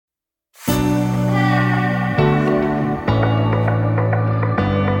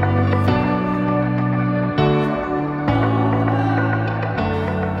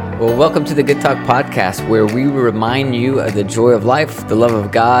Well, welcome to the Good Talk Podcast, where we remind you of the joy of life, the love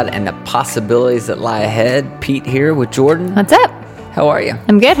of God, and the possibilities that lie ahead. Pete here with Jordan. What's up? How are you?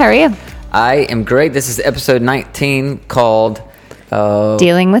 I'm good. How are you? I am great. This is episode 19 called...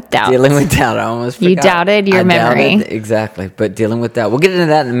 Dealing with doubt. Dealing with doubt. I almost forgot. You doubted your memory. Exactly. But dealing with doubt. We'll get into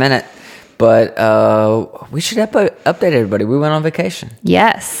that in a minute. But we should update everybody. We went on vacation.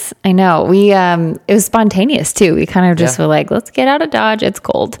 Yes, I know. We it was spontaneous too. We kind of just were like, let's get out of Dodge. It's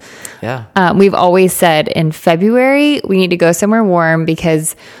cold. Yeah. We've always said in February we need to go somewhere warm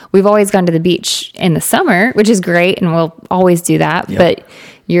because we've always gone to the beach in the summer, which is great, and we'll always do that. Yep. But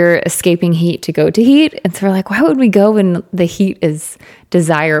you're escaping heat to go to heat, and so we're like, why would we go when the heat is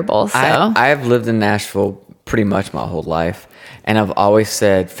desirable? So I have lived in Nashville pretty much my whole life. And I've always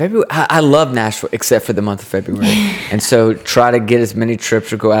said, February. I love Nashville except for the month of February. And so try to get as many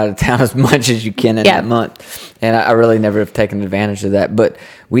trips or go out of town as much as you can in that month. And I really never have taken advantage of that. But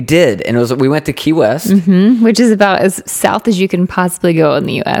we did. And we went to Key West. Mm-hmm, which is about as south as you can possibly go in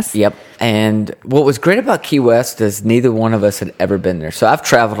the U.S. Yep. And what was great about Key West is neither one of us had ever been there. So I've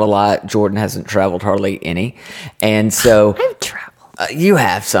traveled a lot. Jordan hasn't traveled hardly any. And so... I've traveled. You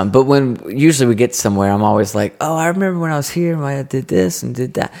have some, but when usually we get somewhere, I'm always like, oh, I remember when I was here and I did this and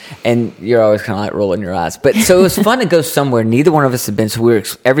did that. And you're always kind of like rolling your eyes. But so it was fun to go somewhere. Neither one of us had been. So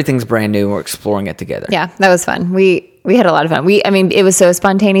everything's brand new and we're exploring it together. Yeah, that was fun. We had a lot of fun. It was so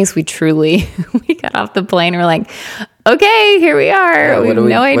spontaneous. We got off the plane and we're like, okay, here we are. We have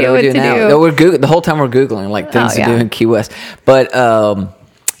no idea what to do. No, the whole time we're Googling like things to do in Key West. But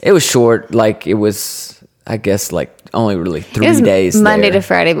it was short. Like it was, I guess, like only really 3 days Monday there. to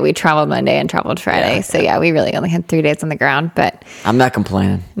Friday, but we traveled Monday and traveled Friday. Yeah, so we really only had 3 days on the ground, but I'm not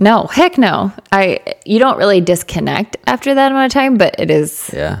complaining. No, heck no. You don't really disconnect after that amount of time, but it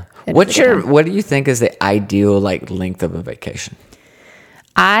is. Yeah. What do you think is the ideal length of a vacation?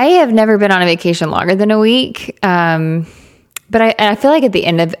 I have never been on a vacation longer than a week. But I feel like at the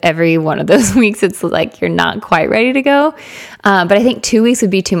end of every one of those weeks, it's like you're not quite ready to go. But I think 2 weeks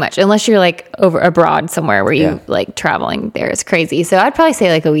would be too much, unless you're like over abroad somewhere where you like traveling there is crazy. So I'd probably say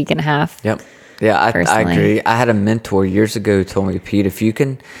like a week and a half. Yep. Yeah, I agree. I had a mentor years ago who told me, Pete, if you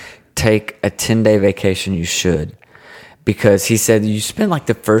can take a 10-day vacation, you should. Because he said you spend like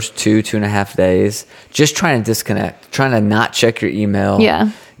the first 2.5 days just trying to disconnect, trying to not check your email.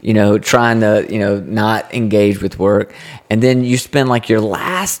 Yeah. Trying to, not engage with work. And then you spend like your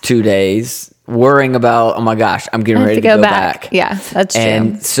last 2 days worrying about, oh my gosh, I'm getting ready to go back. Yeah, that's true.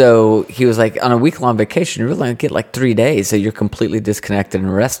 And so he was like, on a week-long vacation, you really only get like 3 days. So you're completely disconnected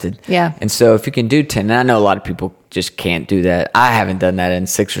and rested. Yeah. And so if you can do 10, and I know a lot of people just can't do that. I haven't done that in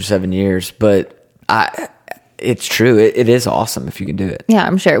 6 or 7 years, but it's true. It is awesome if you can do it. Yeah,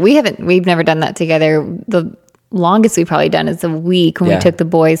 I'm sure. We've never done that together. The longest we've probably done is a week when we took the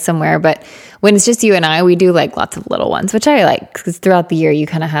boys somewhere. But when it's just you and I, we do like lots of little ones, which I like because throughout the year you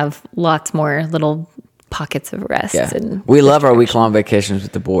kind of have lots more little pockets of rest. Yeah. And we love our week-long vacations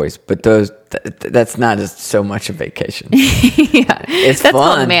with the boys, but that's not just so much a vacation. Yeah, it's that's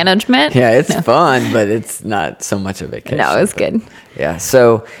fun. Called management. Yeah, it's fun, but it's not so much a vacation. No, it's good. Yeah.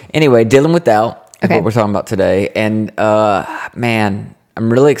 So anyway, dealing with doubt is Okay. what we're talking about today. And man,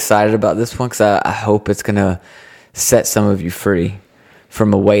 I'm really excited about this one because I hope it's going to set some of you free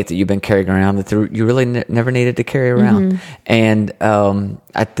from a weight that you've been carrying around that you really never needed to carry around. Mm-hmm. And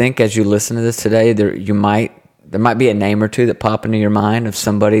I think as you listen to this today, there might be a name or two that pop into your mind of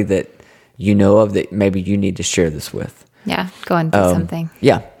somebody that you know of that maybe you need to share this with. Yeah, going through something.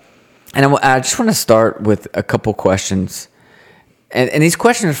 Yeah. And I just want to start with a couple questions. And these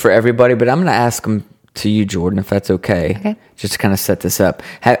questions are for everybody, but I'm going to ask them to you, Jordan, if that's okay. Okay. Just to kind of set this up.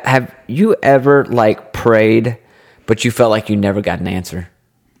 Have you ever prayed, but you felt like you never got an answer?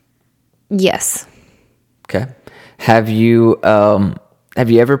 Yes. Okay. Have you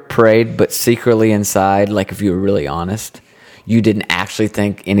ever prayed, but secretly inside, like if you were really honest, you didn't actually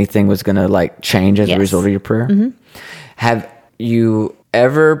think anything was going to change as a result of your prayer? Mm-hmm. Have you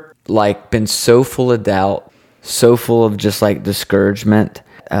ever been so full of doubt, so full of just discouragement,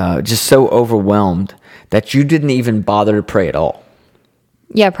 just so overwhelmed that you didn't even bother to pray at all?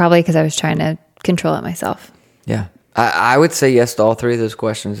 Yeah, probably because I was trying to control it myself. Yeah. I would say yes to all three of those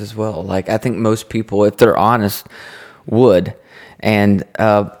questions as well. I think most people, if they're honest, would. And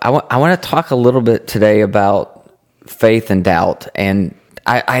I want to talk a little bit today about faith and doubt. And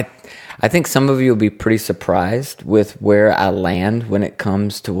I think some of you will be pretty surprised with where I land when it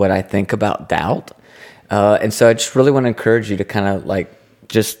comes to what I think about doubt. And so I just really want to encourage you to kind of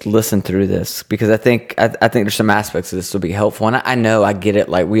just listen through this, because I think there's some aspects of this will be helpful. And I know I get it.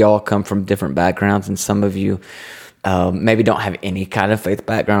 We all come from different backgrounds, and some of you maybe don't have any kind of faith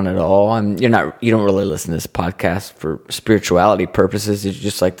background at all, and you don't really listen to this podcast for spirituality purposes. You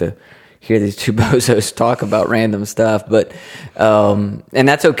just like to hear these two bozos talk about random stuff, but and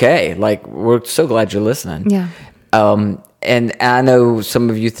that's okay. Like, we're so glad you're listening. Yeah. And I know some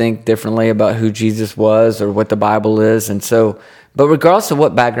of you think differently about who Jesus was or what the Bible is, and so, but regardless of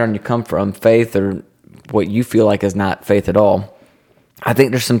what background you come from, faith or what you feel like is not faith at all, I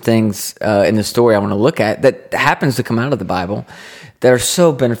think there's some things in the story I want to look at that happens to come out of the Bible that are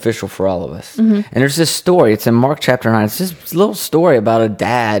so beneficial for all of us. And there's this story. It's in Mark chapter 9. It's this little story about a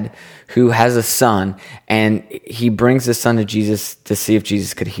dad who has a son, and he brings his son to Jesus to see if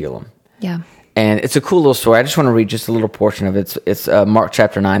Jesus could heal him. Yeah. And it's a cool little story. I just want to read just a little portion of it. It's Mark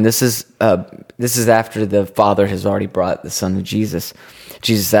chapter 9. This is after the father has already brought the son to Jesus.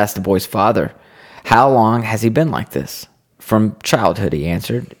 Jesus asked the boy's father, "How long has he been like this?" "From childhood," he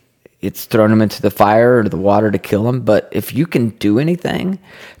answered. "It's thrown him into the fire or the water to kill him. But if you can do anything,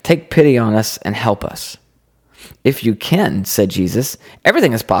 take pity on us and help us." "If you can," said Jesus,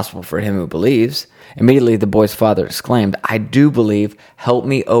 "everything is possible for him who believes." Immediately the boy's father exclaimed, "I do believe. Help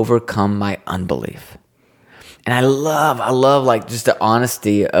me overcome my unbelief." And I love like just the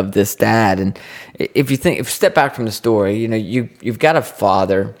honesty of this dad. And if you step back from the story, you've got a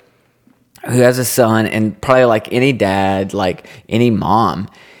father who has a son, and probably like any dad, like any mom,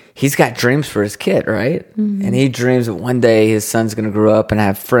 he's got dreams for his kid, right? And he dreams that one day his son's going to grow up and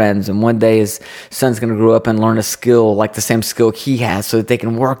have friends, and one day his son's going to grow up and learn a skill like the same skill he has so that they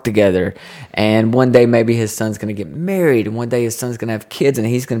can work together. And one day maybe his son's going to get married, and one day his son's going to have kids, and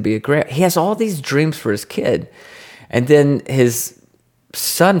he's going to be he has all these dreams for his kid. And then his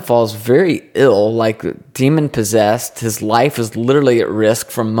son falls very ill, like demon possessed. His life is literally at risk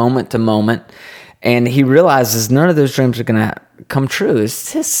from moment to moment. And he realizes none of those dreams are going to come true. His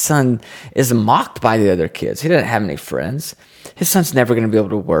son is mocked by the other kids. He doesn't have any friends. His son's never going to be able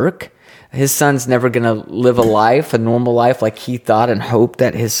to work. His son's never going to live a normal life like he thought and hoped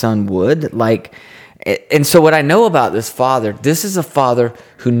that his son would. And so what I know about this father, this is a father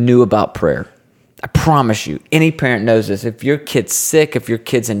who knew about prayer. I promise you, any parent knows this. If your kid's sick, if your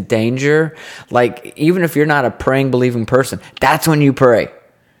kid's in danger, like even if you're not a praying, believing person, that's when you pray.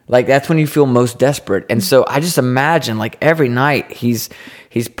 Like that's when you feel most desperate. And so I just imagine like every night he's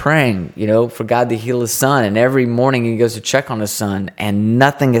praying, for God to heal his son. And every morning he goes to check on his son and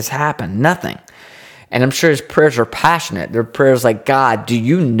nothing has happened, nothing. And I'm sure his prayers are passionate. They're prayers like, "God, do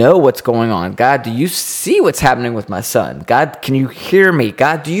you know what's going on? God, do you see what's happening with my son? God, can you hear me?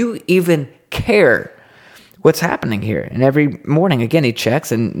 God, do you even care what's happening here?" And every morning, again, he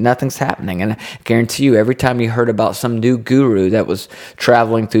checks and nothing's happening. And I guarantee you, every time you heard about some new guru that was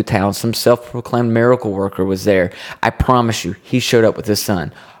traveling through town, some self-proclaimed miracle worker was there, I promise you, he showed up with his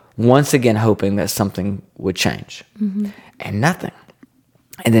son, once again hoping that something would change. And nothing.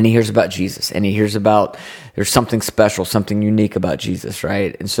 And then he hears about Jesus, and he hears about there's something special, something unique about Jesus,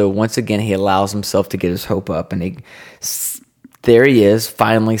 right? And so once again, he allows himself to get his hope up, and there he is,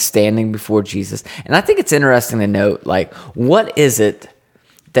 finally standing before Jesus. And I think it's interesting to note, like, what is it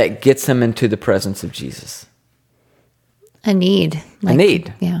that gets him into the presence of Jesus? A need. A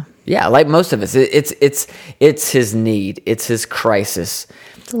need. Yeah. Yeah, like most of us. It's his need. It's his crisis.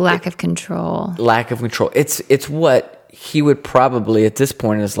 It's lack of control. Lack of control. It's what he would probably, at this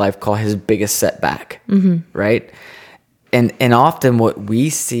point in his life, call his biggest setback, right? And often what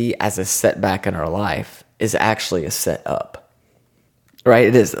we see as a setback in our life is actually a setup. Right?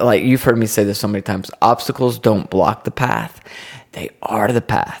 It is. Like, you've heard me say this so many times. Obstacles don't block the path. They are the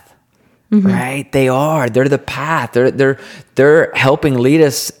path. Right? They are. They're the path. They're helping lead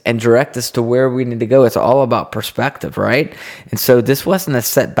us and direct us to where we need to go. It's all about perspective, right? And so this wasn't a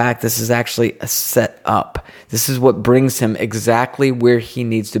setback. This is actually a setup. This is what brings him exactly where he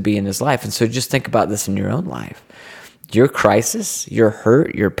needs to be in his life. And so just think about this in your own life. Your crisis, your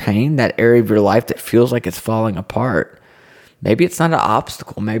hurt, your pain, that area of your life that feels like it's falling apart. Maybe it's not an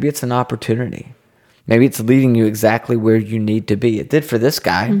obstacle. Maybe it's an opportunity. Maybe it's leading you exactly where you need to be. It did for this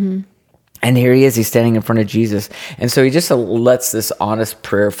guy. And here he is. He's standing in front of Jesus. And so he just lets this honest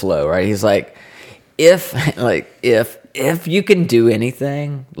prayer flow, right? He's like, if you can do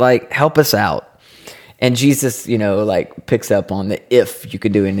anything, like, help us out. And Jesus, picks up on the if you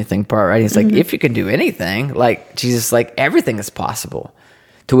could do anything part, right? He's like, if you can do anything, like, Jesus, like, everything is possible.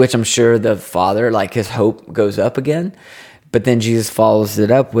 To which I'm sure the father, like, his hope goes up again. But then Jesus follows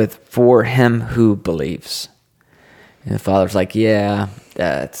it up with, "For him who believes." And the father's like, "Yeah,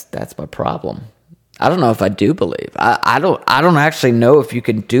 that's my problem. I don't know if I do believe. I don't actually know if you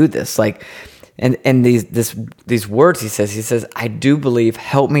can do this." Like, And these words he says, I do believe,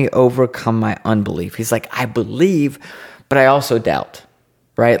 help me overcome my unbelief. He's like, I believe, but I also doubt,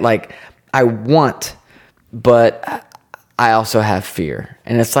 right? Like, I want, but I also have fear.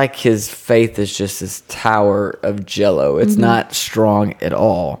 And it's like his faith is just this tower of jello. It's not strong at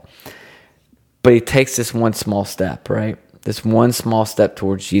all. But he takes this one small step, right? This one small step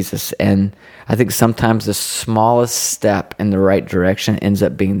towards Jesus. And I think sometimes the smallest step in the right direction ends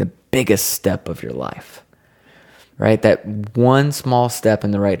up being the biggest step of your life, right? That one small step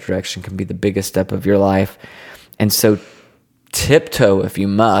in the right direction can be the biggest step of your life. And so tiptoe if you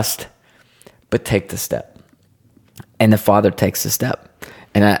must, but take the step. And the Father takes the step.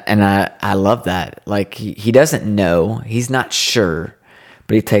 And I love that. Like, he doesn't know, he's not sure,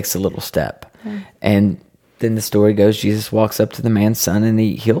 but he takes a little step. And then the story goes, Jesus walks up to the man's son and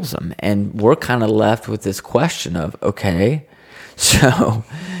he heals him. And we're kind of left with this question of, okay, so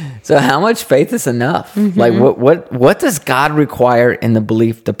how much faith is enough? Like, what does God require in the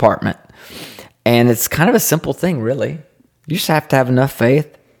belief department? And it's kind of a simple thing, really. You just have to have enough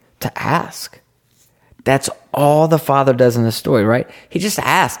faith to ask. That's all the Father does in the story, right? He just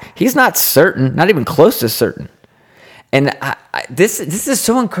asks. He's not certain, not even close to certain. And this is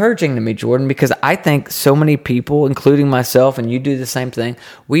so encouraging to me, Jordan, because I think so many people, including myself, and you do the same thing,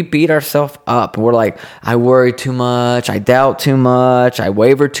 we beat ourselves up. We're like, I worry too much, I doubt too much, I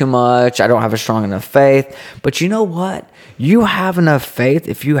waver too much, I don't have a strong enough faith. But you know what? You have enough faith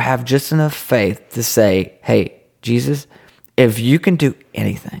if you have just enough faith to say, hey, Jesus, if you can do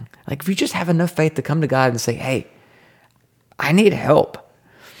anything, like if you just have enough faith to come to God and say, hey, I need help.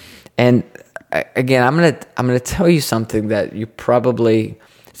 And again, I'm gonna tell you something that you probably,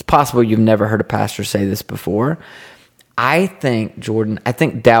 it's possible you've never heard a pastor say this before. I think, Jordan,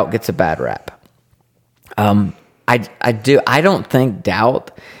 doubt gets a bad rap. I do. I don't think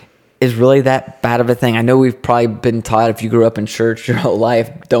doubt is really that bad of a thing. I know we've probably been taught, if you grew up in church your whole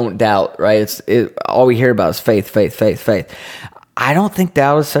life, don't doubt, right? All we hear about is faith, faith, faith, faith. I don't think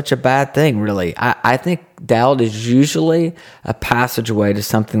doubt is such a bad thing, really. I think doubt is usually a passageway to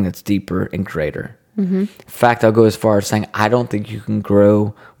something that's deeper and greater. In fact, I'll go as far as saying I don't think you can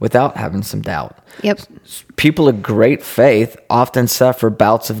grow without having some doubt. Yep. People of great faith often suffer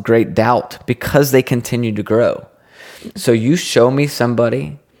bouts of great doubt because they continue to grow. So you show me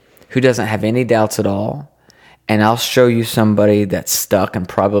somebody who doesn't have any doubts at all, and I'll show you somebody that's stuck and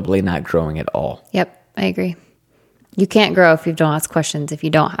probably not growing at all. Yep, I agree. You can't grow if you don't ask questions. If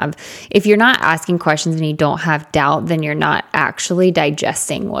you're not asking questions and you don't have doubt, then you're not actually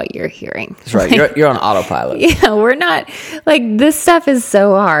digesting what you're hearing. That's right. You're on autopilot. Yeah, we're not, like, this stuff is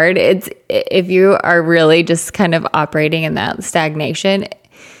so hard. It's, if you are really just kind of operating in that stagnation,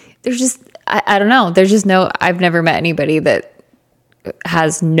 there's just, I don't know. There's just I've never met anybody that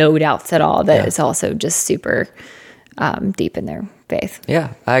has no doubts at all that is also just super deep in their faith.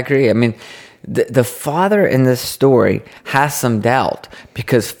 Yeah, I agree. I mean, the Father in this story has some doubt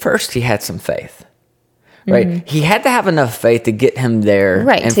because first he had some faith, right? He had to have enough faith to get him there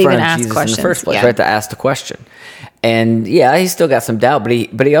in front of Jesus in the first place, right? To ask the question. And yeah, he still got some doubt, but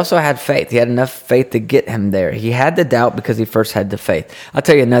he also had faith. He had enough faith to get him there. He had the doubt because he first had the faith. I'll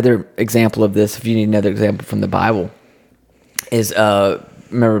tell you another example of this, if you need another example from the Bible, is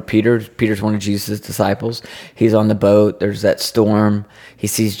remember Peter? Peter's one of Jesus' disciples. He's on the boat. There's that storm. He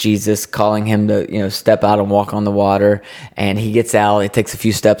sees Jesus calling him to, step out and walk on the water. And he gets out. He takes a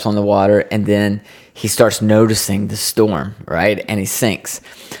few steps on the water. And then he starts noticing the storm, right? And he sinks.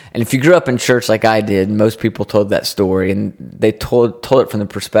 And if you grew up in church like I did, most people told that story. And they told it from the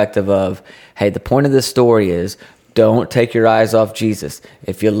perspective of, hey, the point of this story is, don't take your eyes off Jesus.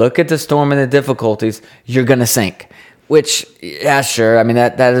 If you look at the storm and the difficulties, you're going to sink. Which, yeah, sure. I mean,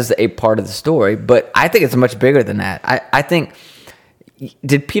 that is a part of the story, but I think it's much bigger than that. I think,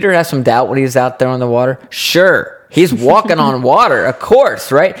 did Peter have some doubt when he was out there on the water? Sure. He's walking on water, of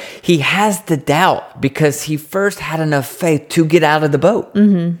course, right? He has the doubt because he first had enough faith to get out of the boat.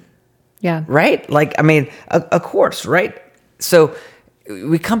 Mm-hmm. Yeah. Right? Like, I mean, of course, right? So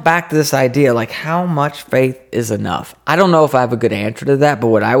we come back to this idea, like, how much faith is enough? I don't know if I have a good answer to that, but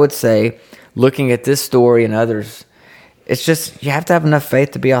what I would say, looking at this story and others, it's just, you have to have enough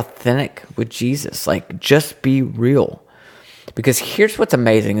faith to be authentic with Jesus. Like, just be real. Because here's what's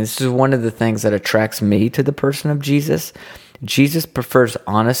amazing. This is one of the things that attracts me to the person of Jesus. Jesus prefers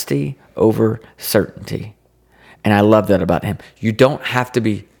honesty over certainty. And I love that about him. You don't have to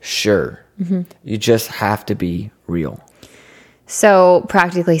be sure. Mm-hmm. You just have to be real. So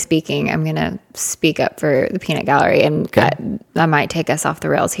practically speaking, I'm going to speak up for the peanut gallery, and that might take us off the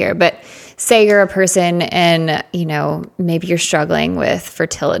rails here. But say you're a person and, maybe you're struggling with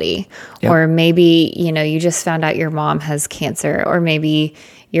fertility, or maybe, you just found out your mom has cancer, or maybe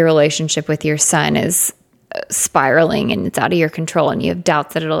your relationship with your son is spiraling and it's out of your control and you have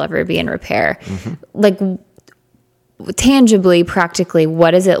doubts that it'll ever be in repair. Like, tangibly, practically,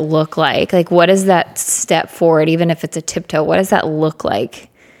 what does it look like? Like, what is that step forward, even if it's a tiptoe? What does that look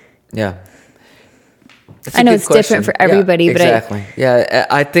like? Yeah. I know it's different for everybody, but exactly.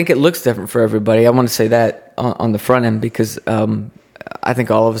 I think it looks different for everybody. I want to say that on the front end, because I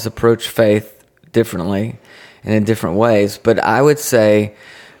think all of us approach faith differently and in different ways. But I would say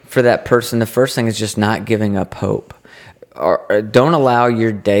for that person, the first thing is just not giving up hope. Or don't allow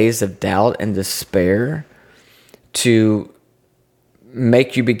your days of doubt and despair to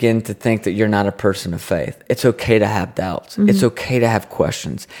make you begin to think that you're not a person of faith. It's okay to have doubts. It's okay to have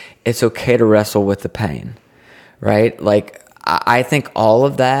questions. It's okay to wrestle with the pain, right? Like, I think all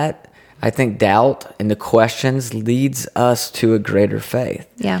of that, I think doubt and the questions leads us to a greater faith.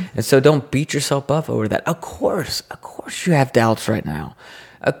 Yeah. And so don't beat yourself up over that. Of course you have doubts right now.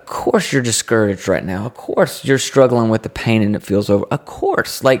 Of course you're discouraged right now. Of course you're struggling with the pain and it feels over. Of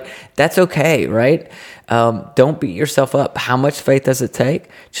course, like, that's okay, right? Don't beat yourself up. How much faith does it take?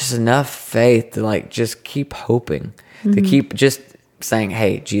 Just enough faith to just keep hoping, to keep just saying,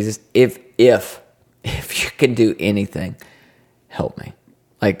 hey, Jesus, if you can do anything, help me.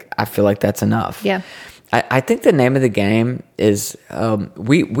 Like, I feel like that's enough. Yeah. I think the name of the game is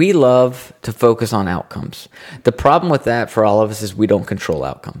we love to focus on outcomes. The problem with that for all of us is we don't control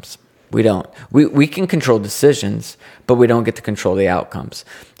outcomes. We don't. We can control decisions, but we don't get to control the outcomes.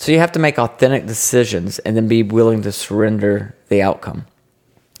 So you have to make authentic decisions and then be willing to surrender the outcome.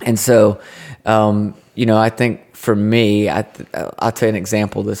 And so, I think for me, I'll tell you an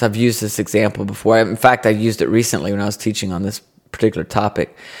example of this. I've used this example before. In fact, I used it recently when I was teaching on this particular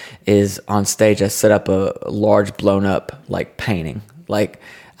topic. Is on stage I set up a large blown up painting. Like,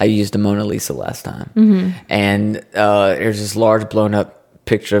 I used the Mona Lisa last time. And there's this large blown up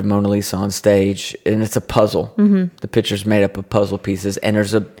picture of Mona Lisa on stage, and it's a puzzle. The picture's made up of puzzle pieces, and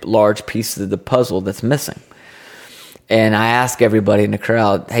there's a large piece of the puzzle that's missing. And I ask everybody in the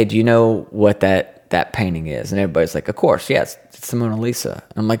crowd, hey, do you know what that painting is? And everybody's like, of course, yes, it's the Mona Lisa.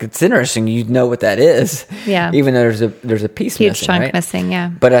 I'm like, it's interesting, you know what that is. Yeah. Even though there's a piece huge missing, chunk right? missing, yeah.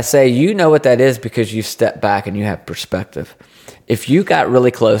 But I say, you know what that is because you step back and you have perspective. If you got really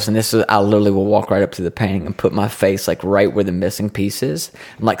close, and I literally will walk right up to the painting and put my face right where the missing piece is.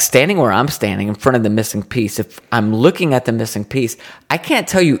 I'm standing where I'm standing in front of the missing piece. If I'm looking at the missing piece, I can't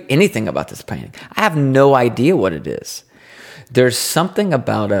tell you anything about this painting. I have no idea what it is. There's something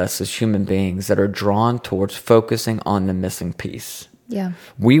about us as human beings that are drawn towards focusing on the missing piece. Yeah.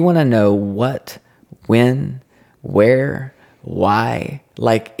 We want to know what, when, where, why.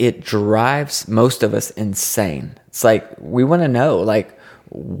 It drives most of us insane. It's we want to know,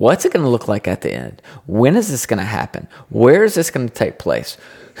 what's it going to look like at the end? When is this going to happen? Where is this going to take place?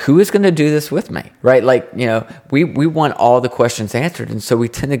 Who is going to do this with me? Right? We want all the questions answered. And so we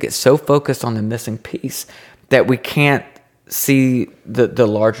tend to get so focused on the missing piece that we can't see the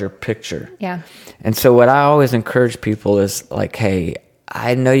larger picture. Yeah. And so what I always encourage people is hey,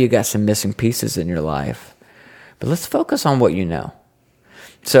 I know you got some missing pieces in your life, but let's focus on what you know.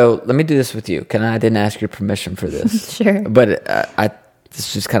 So let me do this with you. I didn't ask your permission for this. Sure. But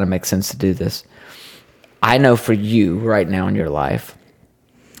this just kind of makes sense to do this. I know for you right now in your life,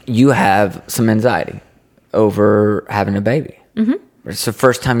 you have some anxiety over having a baby. It's the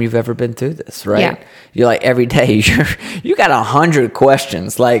first time you've ever been through this, right? Yeah. You're every day, you got 100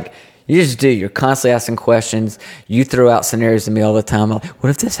 questions. You just do. You're constantly asking questions. You throw out scenarios to me all the time. What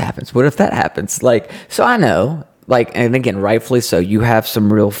if this happens? What if that happens? So I know, and again, rightfully so, you have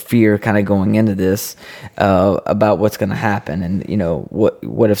some real fear kind of going into this about what's going to happen. And,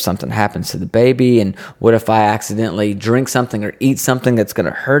 what if something happens to the baby? And what if I accidentally drink something or eat something that's going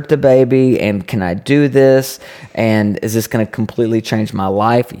to hurt the baby? And can I do this? And is this going to completely change my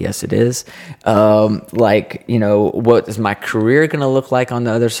life? Yes, it is. What is my career going to look like on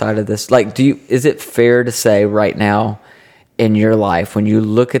the other side of this? Is it fair to say right now in your life, when you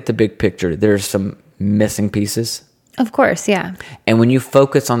look at the big picture, there's some missing pieces? Of course, yeah. And when you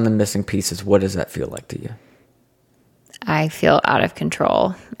focus on the missing pieces, what does that feel like to you? I feel out of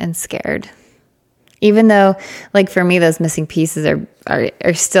control and scared. Even though, for me, those missing pieces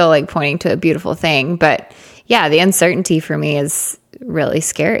are still pointing to a beautiful thing. But yeah, the uncertainty for me is really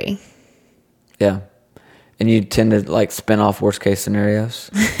scary. Yeah. And you tend to like spin off worst case scenarios?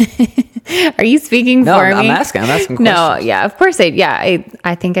 Are you speaking No, for I'm me? asking questions. No, yeah, of course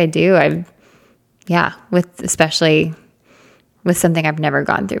I think I do. Especially with something I've never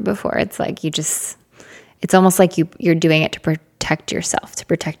gone through before. It's like it's almost like you're doing it to protect yourself, to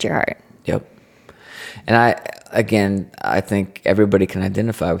protect your heart. Yep. And I think everybody can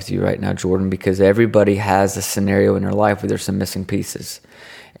identify with you right now, Jordan, because everybody has a scenario in their life where there's some missing pieces.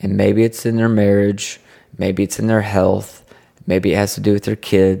 And maybe it's in their marriage, maybe it's in their health, maybe it has to do with their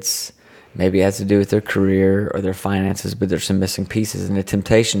kids, maybe it has to do with their career or their finances, but there's some missing pieces. And the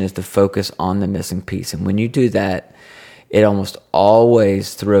temptation is to focus on the missing piece. And when you do that, it almost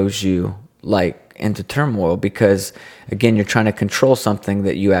always throws you like into turmoil because, again, you're trying to control something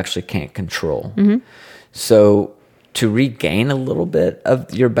that you actually can't control. Mm-hmm. So to regain a little bit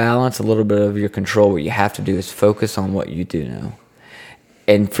of your balance, a little bit of your control, what you have to do is focus on what you do know.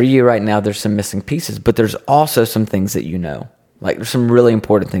 And for you right now, there's some missing pieces, but there's also some things that you know. Like there's some really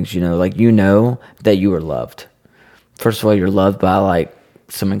important things you know. Like you know that you are loved. First of all, you're loved by like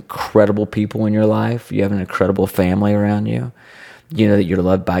some incredible people in your life. You have an incredible family around you. You know that you're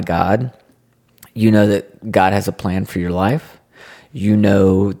loved by God. You know that God has a plan for your life. You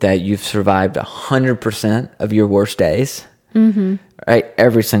know that you've survived 100% of your worst days, right?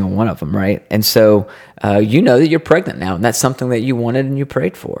 Every single one of them, right? And so you know that you're pregnant now, and that's something that you wanted and you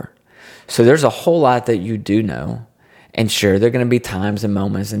prayed for. So there's a whole lot that you do know. And sure, there are going to be times and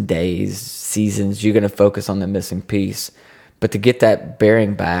moments and days, seasons, you're going to focus on the missing piece. But to get that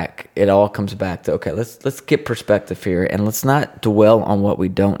bearing back, it all comes back to, okay, let's get perspective here, and let's not dwell on what we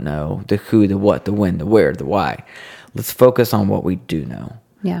don't know, the who, the what, the when, the where, the why. Let's focus on what we do know.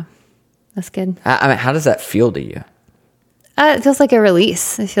 Yeah, that's good. I mean, how does that feel to you? It feels like a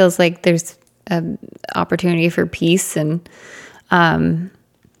release. It feels like there's an opportunity for peace. And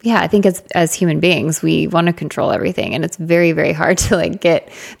I think as human beings, we want to control everything. And it's very, very hard to like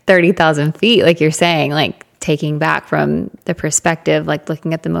get 30,000 feet, like you're saying, like taking back from the perspective, like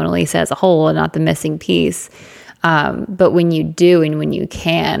looking at the Mona Lisa as a whole and not the missing piece. But when you do and when you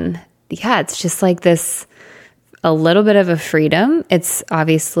can, it's just like this, a little bit of a freedom. It's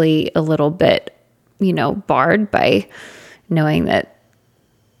obviously a little bit, barred by knowing that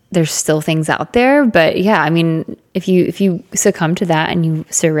there's still things out there. But yeah, I mean, if you succumb to that and you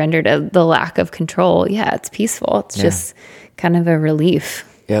surrender to the lack of control, it's peaceful. It's just kind of a relief.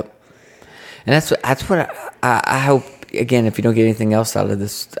 Yep. And that's what I hope, again, if you don't get anything else out of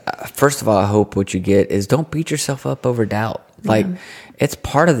this, first of all, I hope what you get is don't beat yourself up over doubt. Like, it's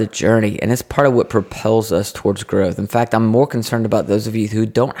part of the journey, and it's part of what propels us towards growth. In fact, I'm more concerned about those of you who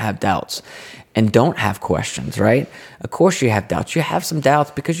don't have doubts and don't have questions, right? Of course you have doubts. You have some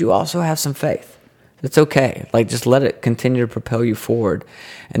doubts because you also have some faith. It's okay. Like, just let it continue to propel you forward.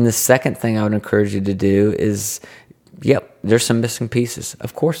 And the second thing I would encourage you to do is, there's some missing pieces.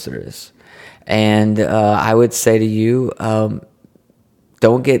 Of course there is. And I would say to you,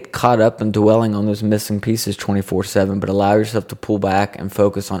 don't get caught up in dwelling on those missing pieces 24/7, but allow yourself to pull back and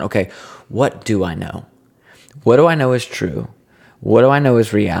focus on, okay, what do I know? What do I know is true? What do I know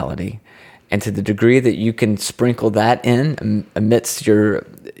is reality? And to the degree that you can sprinkle that in amidst your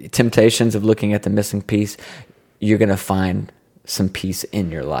temptations of looking at the missing piece, you're going to find some peace in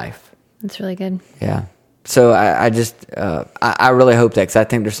your life. That's really good. Yeah. So I really hope that, because I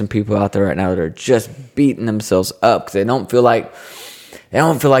think there's some people out there right now that are just beating themselves up because they don't feel like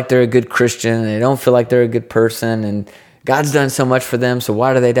they're a good Christian. They don't feel like they're a good person, and God's done so much for them. So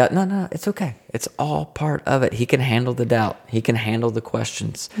why do they doubt? No, it's okay. It's all part of it. He can handle the doubt. He can handle the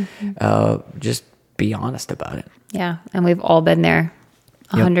questions. Mm-hmm. Just be honest about it. Yeah, and we've all been there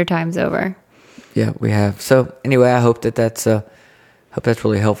 100 times over. Yeah, we have. So anyway, I hope that's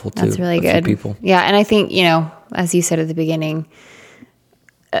really helpful too. That's really good. People. Yeah, and I think, as you said at the beginning,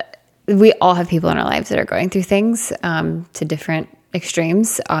 we all have people in our lives that are going through things to different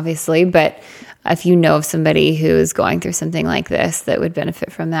extremes, obviously. But if you know of somebody who is going through something like this that would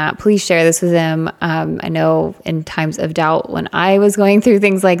benefit from that, please share this with them. I know in times of doubt, when I was going through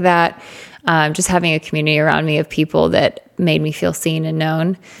things like that, just having a community around me of people that made me feel seen and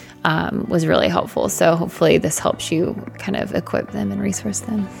known was really helpful. So hopefully this helps you kind of equip them and resource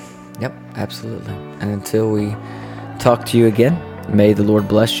them. Yep, absolutely. And until we talk to you again, may the Lord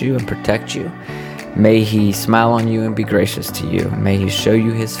bless you and protect you. May He smile on you and be gracious to you. May He show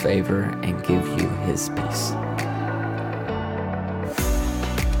you His favor and give you His peace.